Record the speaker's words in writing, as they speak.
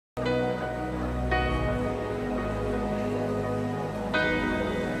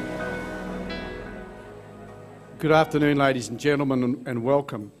Good afternoon, ladies and gentlemen, and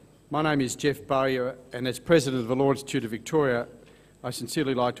welcome. My name is Jeff Bowyer, and as President of the Law Institute of Victoria, I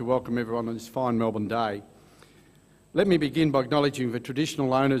sincerely like to welcome everyone on this fine Melbourne day. Let me begin by acknowledging the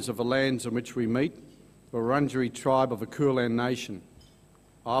traditional owners of the lands on which we meet, the Wurundjeri tribe of the Kulin Nation.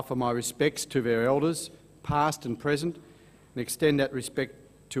 I offer my respects to their elders, past and present, and extend that respect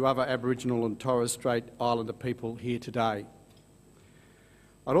to other Aboriginal and Torres Strait Islander people here today.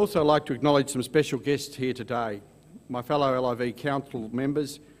 I'd also like to acknowledge some special guests here today. My fellow LIV Council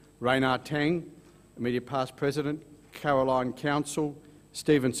members, Raynard Tang, Immediate Past President, Caroline Council,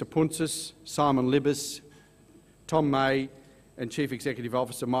 Stephen Sapuntzis, Simon Libis, Tom May and Chief Executive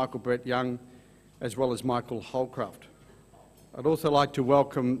Officer Michael Brett Young, as well as Michael Holcroft. I'd also like to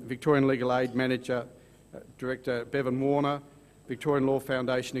welcome Victorian Legal Aid Manager, Director Bevan Warner, Victorian Law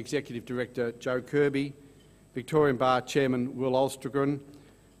Foundation Executive Director Joe Kirby, Victorian Bar Chairman Will Olstregren,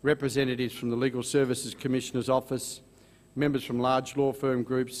 representatives from the Legal Services Commissioner's Office, members from large law firm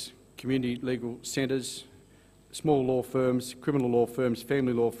groups, community legal centres, small law firms, criminal law firms,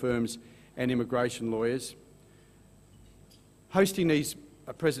 family law firms and immigration lawyers. Hosting these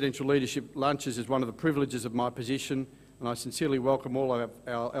presidential leadership lunches is one of the privileges of my position, and I sincerely welcome all of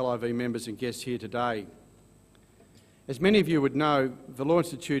our LIV members and guests here today. As many of you would know, the Law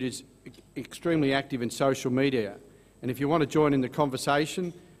Institute is extremely active in social media, and if you want to join in the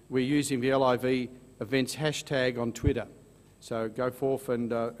conversation, we're using the LIV events hashtag on Twitter, so go forth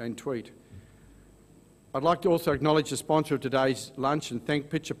and tweet. I'd like to also acknowledge the sponsor of today's lunch and thank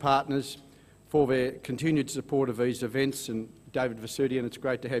Pitcher Partners for their continued support of these events, and David Vesudian, it's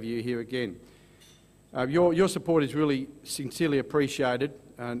great to have you here again. Your support is really sincerely appreciated,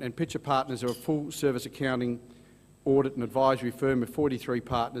 and Pitcher Partners are a full-service accounting, audit and advisory firm with 43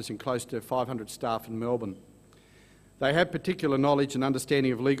 partners and close to 500 staff in Melbourne. They have particular knowledge and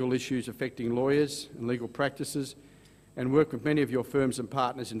understanding of legal issues affecting lawyers and legal practices and work with many of your firms and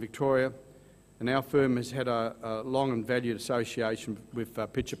partners in Victoria, and our firm has had a long and valued association with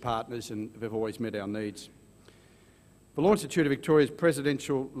Pitcher Partners, and they've always met our needs. The Law Institute of Victoria's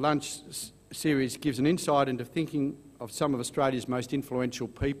Presidential Lunch Series gives an insight into thinking of some of Australia's most influential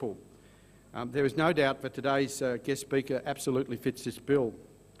people. There is no doubt that today's guest speaker absolutely fits this bill.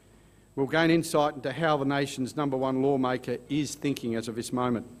 We'll gain insight into how the nation's #1 lawmaker is thinking as of this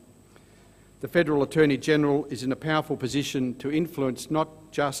moment. The Federal Attorney-General is in a powerful position to influence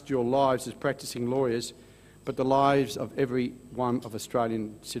not just your lives as practising lawyers, but the lives of every one of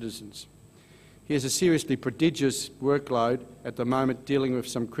Australian citizens. He has a seriously prodigious workload at the moment dealing with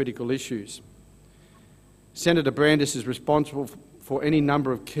some critical issues. Senator Brandis is responsible for any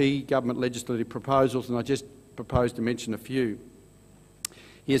number of key government legislative proposals, and I just propose to mention a few.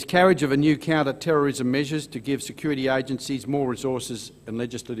 He has carriage of a new counter-terrorism measures to give security agencies more resources and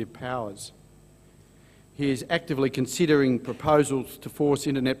legislative powers. He is actively considering proposals to force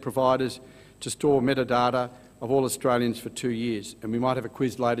internet providers to store metadata of all Australians for 2 years, and we might have a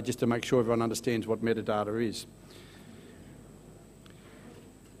quiz later just to make sure everyone understands what metadata is.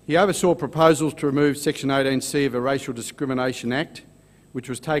 He oversaw proposals to remove Section 18C of the Racial Discrimination Act, which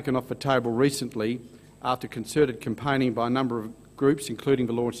was taken off the table recently after concerted campaigning by a number of groups, including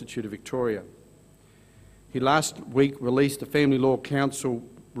the Law Institute of Victoria. He last week released a Family Law Council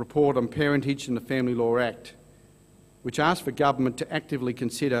report on parentage and the Family Law Act, which asked for government to actively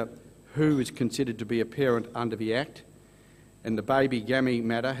consider who is considered to be a parent under the Act, and the baby gammy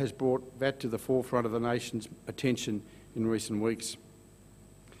matter has brought that to the forefront of the nation's attention in recent weeks.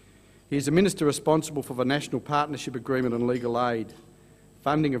 He is a minister responsible for the National Partnership Agreement on Legal Aid,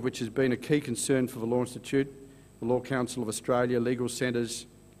 funding of which has been a key concern for the Law Institute, the Law Council of Australia, legal centres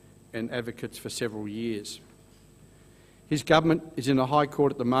and advocates for several years. His government is in the High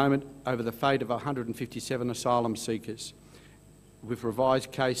Court at the moment over the fate of 157 asylum seekers, with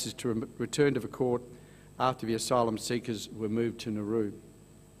revised cases to return to the court after the asylum seekers were moved to Nauru.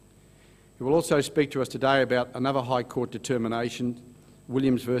 He will also speak to us today about another High Court determination,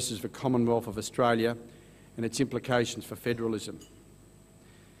 Williams versus the Commonwealth of Australia, and its implications for federalism.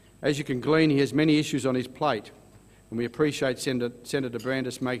 As you can glean, he has many issues on his plate, and we appreciate Senator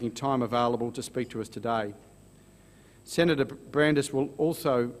Brandis making time available to speak to us today. Senator Brandis will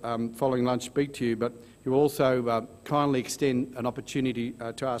also, following lunch, speak to you, but he will also kindly extend an opportunity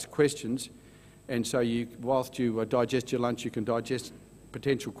to ask questions, and so whilst you digest your lunch, you can digest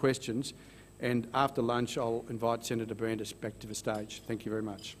potential questions, and after lunch I'll invite Senator Brandis back to the stage. Thank you very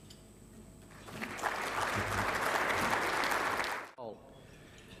much.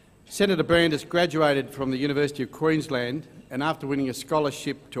 Senator Brandis graduated from the University of Queensland, and after winning a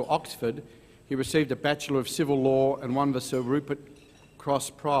scholarship to Oxford, he received a Bachelor of Civil Law and won the Sir Rupert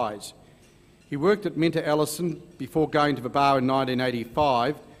Cross Prize. He worked at Minter Ellison before going to the bar in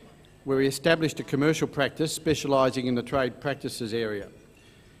 1985, where he established a commercial practice specialising in the trade practices area.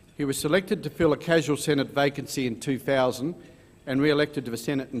 He was selected to fill a casual Senate vacancy in 2000 and re-elected to the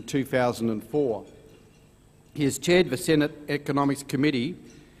Senate in 2004. He has chaired the Senate Economics Committee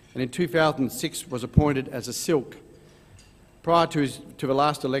and in 2006 was appointed as a silk. Prior to the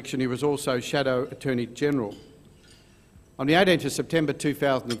last election, he was also Shadow Attorney General. On the 18th of September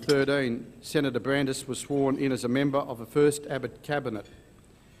 2013, Senator Brandis was sworn in as a member of the first Abbott Cabinet.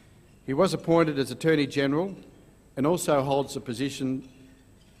 He was appointed as Attorney General and also holds the position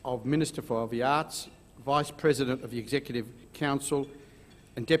of Minister for the Arts, Vice President of the Executive Council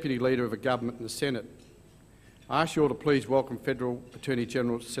and Deputy Leader of the Government in the Senate. I ask you all to please welcome Federal Attorney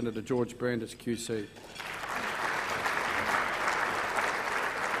General Senator George Brandis QC.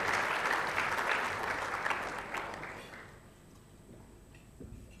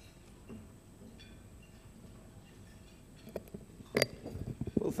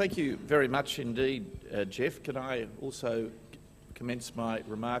 Well, thank you very much indeed, Jeff. Can I also commence my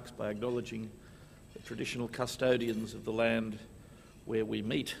remarks by acknowledging the traditional custodians of the land where we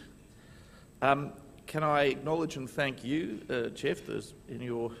meet. Can I acknowledge and thank you, Jeff, in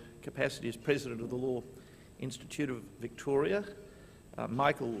your capacity as President of the Law Institute of Victoria,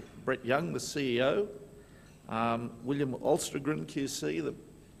 Michael Brett Young, the CEO, William Alstergren QC, the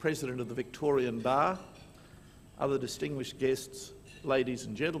President of the Victorian Bar, other distinguished guests, ladies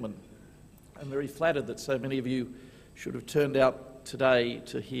and gentlemen. I'm very flattered that so many of you should have turned out today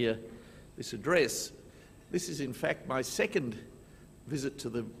to hear this address. This is in fact my second visit to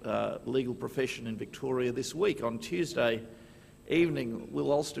the legal profession in Victoria this week. On Tuesday evening, Will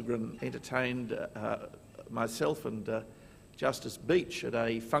Alstergren entertained myself and Justice Beach at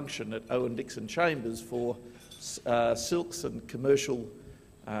a function at Owen Dixon Chambers for silks and commercial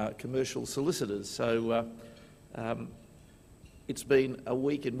solicitors. So it's been a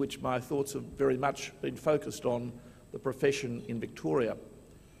week in which my thoughts have very much been focused on the profession in Victoria.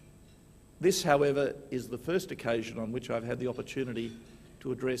 This, however, is the first occasion on which I've had the opportunity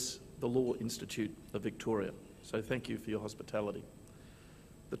to address the Law Institute of Victoria. So thank you for your hospitality.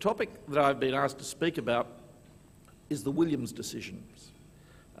 The topic that I've been asked to speak about is the Williams decisions,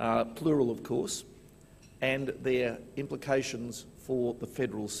 plural of course, and their implications for the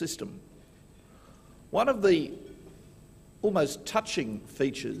federal system. One of the almost touching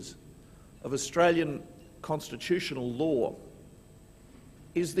features of Australian constitutional law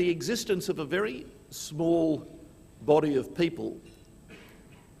is the existence of a very small body of people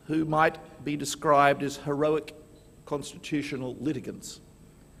who might be described as heroic constitutional litigants.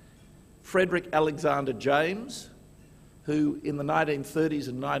 Frederick Alexander James, who in the 1930s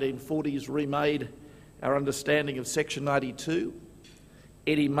and 1940s remade our understanding of Section 92,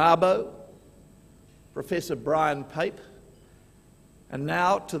 Eddie Mabo, Professor Brian Pape, and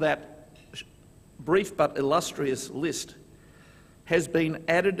now to that brief but illustrious list has been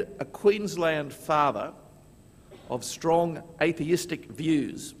added a Queensland father of strong atheistic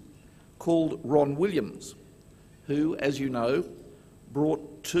views called Ron Williams, who, as you know,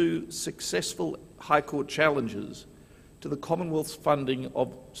 brought two successful High Court challenges to the Commonwealth's funding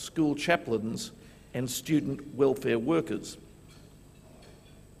of school chaplains and student welfare workers.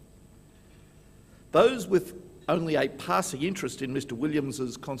 Those with only a passing interest in Mr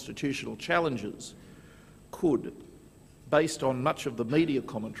Williams's constitutional challenges could, based on much of the media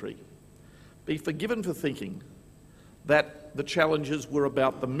commentary, be forgiven for thinking that the challenges were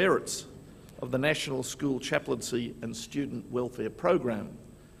about the merits of the National School Chaplaincy and Student Welfare Program,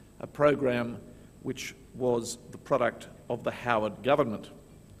 a program which was the product of the Howard government.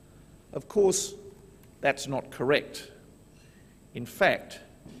 Of course, that's not correct. In fact,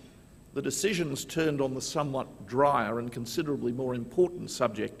 the decisions turned on the somewhat drier and considerably more important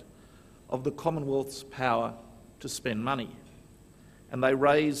subject of the Commonwealth's power to spend money, and they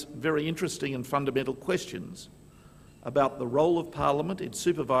raise very interesting and fundamental questions about the role of Parliament in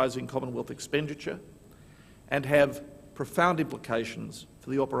supervising Commonwealth expenditure and have profound implications for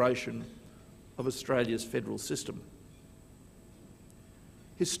the operation of Australia's federal system.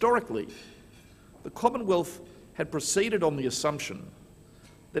 Historically, the Commonwealth had proceeded on the assumption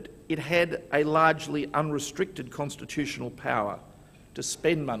that it had a largely unrestricted constitutional power to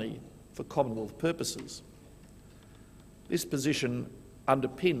spend money for Commonwealth purposes. This position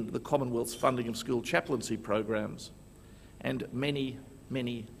underpinned the Commonwealth's funding of school chaplaincy programs and many,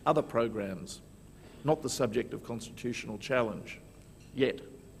 many other programs, not the subject of constitutional challenge yet.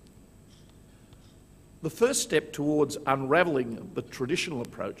 The first step towards unravelling the traditional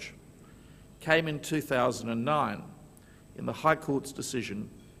approach came in 2009 in the High Court's decision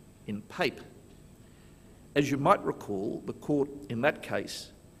in Pape As you might recall, the court in that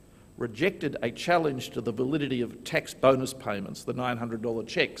case rejected a challenge to the validity of tax bonus payments, the $900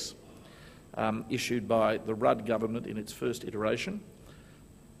 cheques issued by the Rudd government in its first iteration,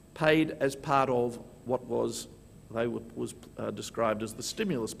 paid as part of what was described as the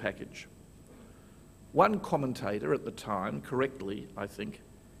stimulus package. One commentator at the time, correctly I think,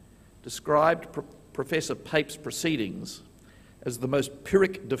 described Professor Pape's proceedings as the most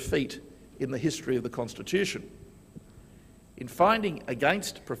Pyrrhic defeat in the history of the Constitution. In finding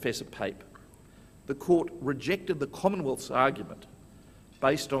against Professor Pape, the court rejected the Commonwealth's argument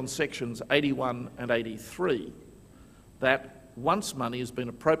based on sections 81 and 83 that once money has been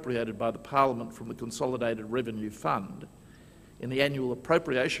appropriated by the Parliament from the Consolidated Revenue Fund in the annual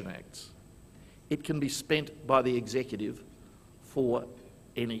appropriation acts, it can be spent by the executive for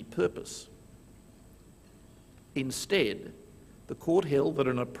any purpose. Instead, the court held that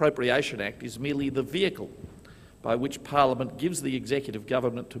an appropriation act is merely the vehicle by which Parliament gives the executive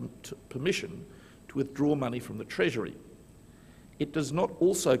government permission to withdraw money from the Treasury. It does not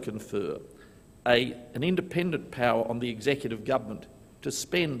also confer an independent power on the executive government to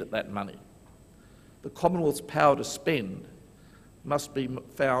spend that money. The Commonwealth's power to spend must be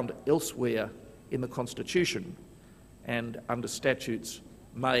found elsewhere in the Constitution and under statutes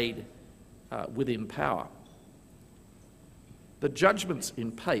made within power. The judgments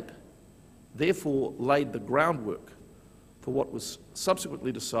in Pape therefore laid the groundwork for what was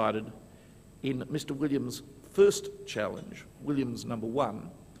subsequently decided in Mr. Williams' first challenge, Williams No. 1,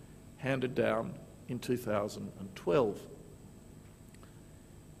 handed down in 2012.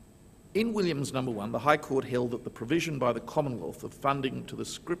 In Williams No. 1, the High Court held that the provision by the Commonwealth of funding to the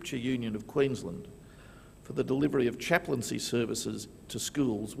Scripture Union of Queensland for the delivery of chaplaincy services to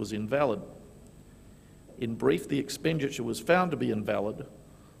schools was invalid. In brief, the expenditure was found to be invalid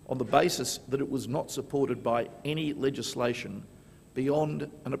on the basis that it was not supported by any legislation beyond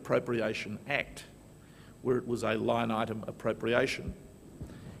an appropriation act, where it was a line item appropriation,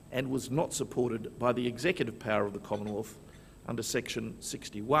 and was not supported by the executive power of the Commonwealth under section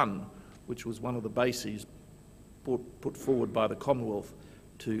 61, which was one of the bases put forward by the Commonwealth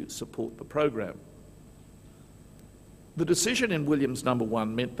to support the program. The decision in Williams No.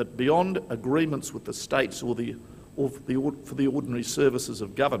 1 meant that beyond agreements with the states for the ordinary services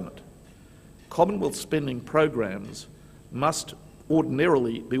of government, Commonwealth spending programs must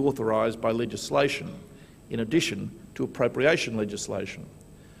ordinarily be authorised by legislation in addition to appropriation legislation.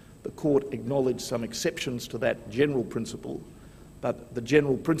 The court acknowledged some exceptions to that general principle, but the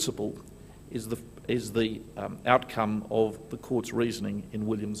general principle is the outcome of the court's reasoning in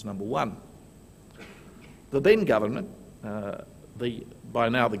Williams No. 1. The then government, by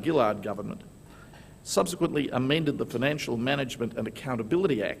now the Gillard government, subsequently amended the Financial Management and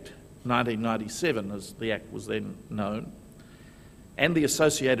Accountability Act 1997, as the Act was then known, and the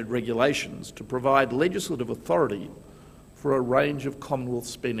associated regulations to provide legislative authority for a range of Commonwealth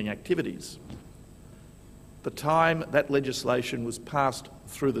spending activities. The time that legislation was passed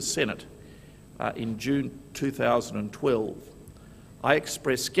through the Senate in June 2012, I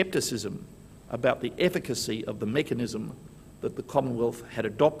expressed scepticism about the efficacy of the mechanism that the Commonwealth had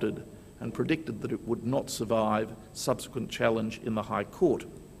adopted and predicted that it would not survive subsequent challenge in the High Court.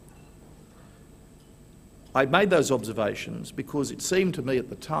 I made those observations because it seemed to me at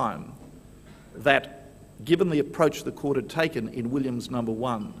the time that, given the approach the court had taken in Williams No.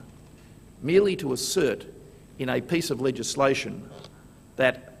 1, merely to assert in a piece of legislation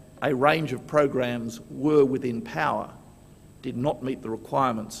that a range of programs were within power did not meet the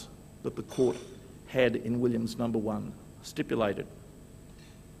requirements that the court had in Williams No. 1 stipulated.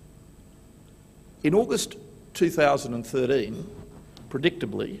 In August 2013,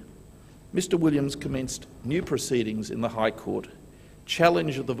 predictably, Mr. Williams commenced new proceedings in the High Court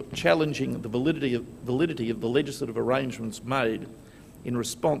challenging the validity of the legislative arrangements made in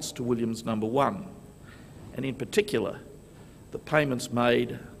response to Williams No. 1, and in particular the payments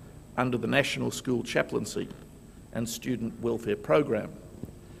made under the National School Chaplaincy and Student Welfare Program.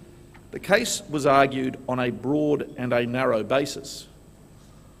 The case was argued on a broad and a narrow basis.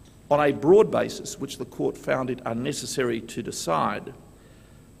 On a broad basis, which the court found it unnecessary to decide,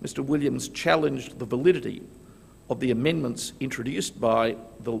 Mr. Williams challenged the validity of the amendments introduced by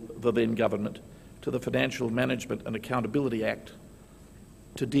the then government to the Financial Management and Accountability Act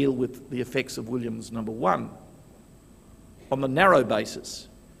to deal with the effects of Williams No. 1. On the narrow basis,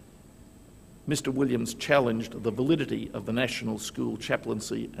 Mr. Williams challenged the validity of the National School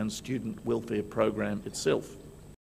Chaplaincy and Student Welfare Program itself.